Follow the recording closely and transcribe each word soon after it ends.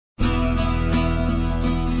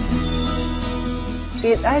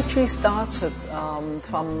It actually started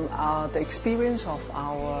from the experience of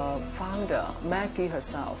our founder, Maggie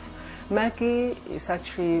herself. Maggie is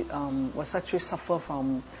actually was actually suffer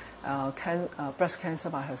from breast cancer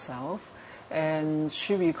by herself, and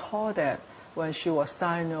she recalled that when she was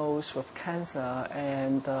diagnosed with cancer,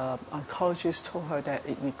 and the oncologist told her that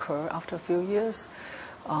it recurred after a few years,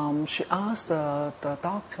 she asked the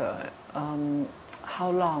doctor, "How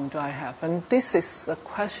long do I have?" And this is a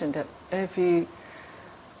question that every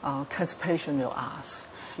cancer patient will ask.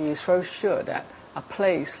 She is very sure that a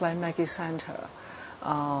place like Maggie Center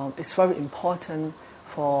is very important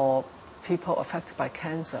for people affected by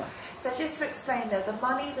cancer. So just to explain though, the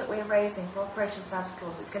money that we're raising for Operation Santa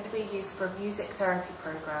Claus is going to be used for a music therapy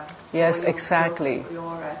program. Yes, exactly. For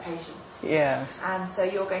your patients. Yes. And so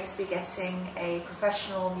you're going to be getting a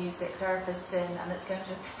professional music therapist in, and it's going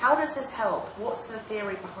to... How does this help? What's the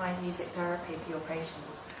theory behind music therapy for your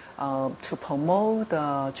patients? To promote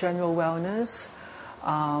the general wellness,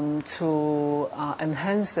 to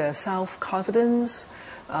enhance their self-confidence.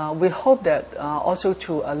 We hope that also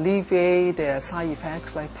to alleviate their side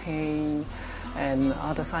effects like pain and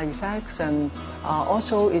other side effects, and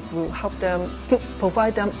also it will help them,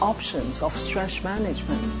 provide them options of stress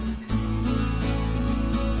management.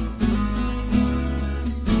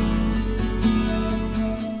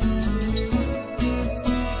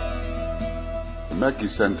 Maggie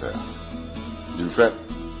Center, in fact,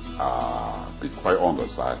 be quite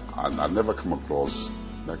honest, I never come across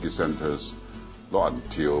Maggie Centers not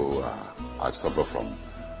until I suffered from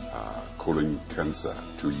colon cancer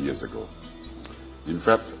 2 years ago. In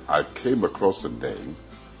fact, I came across the name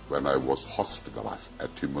when I was hospitalized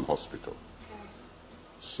at Timon Hospital.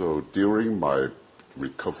 So during my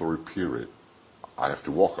recovery period, I have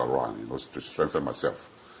to walk around, to strengthen myself.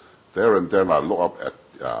 There and then I look up at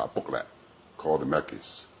a booklet called the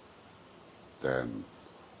Maggie's. Then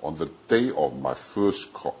on the day of my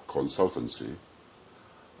first consultancy,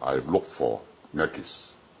 I looked for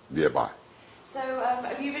Maggie's nearby. So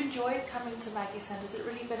have you enjoyed coming to Maggie Centre? Has it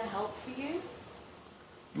really been a help for you?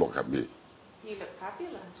 Look at me. You look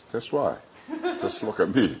fabulous. That's why. Just look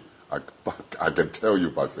at me. I can tell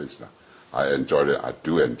you by face now. I enjoyed it. I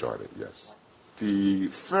do enjoy it, yes. The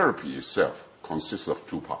therapy itself consists of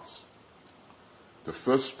 2 parts. The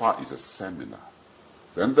first part is a seminar,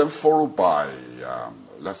 then followed by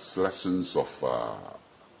lessons of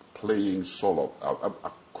playing solo,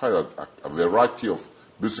 quite a variety of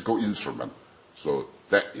musical instruments. So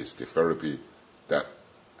that is the therapy that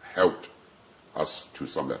helped us to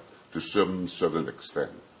some certain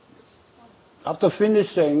extent. Yes. After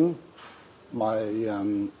finishing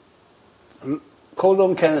my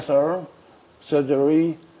colon cancer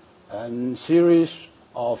surgery and series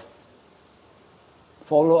of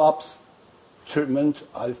follow-ups treatment,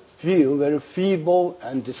 I feel very feeble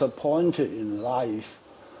and disappointed in life,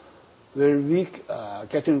 very weak,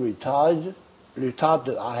 getting retarded.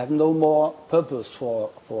 I have no more purpose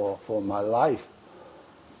for my life.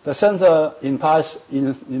 The center inspires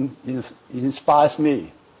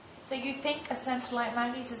me. So you think a centre like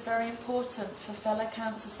Maggie's is very important for fellow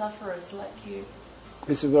cancer sufferers like you?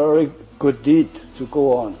 It's a very good deed to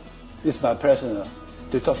go on. It's my pleasure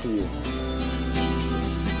to talk to you.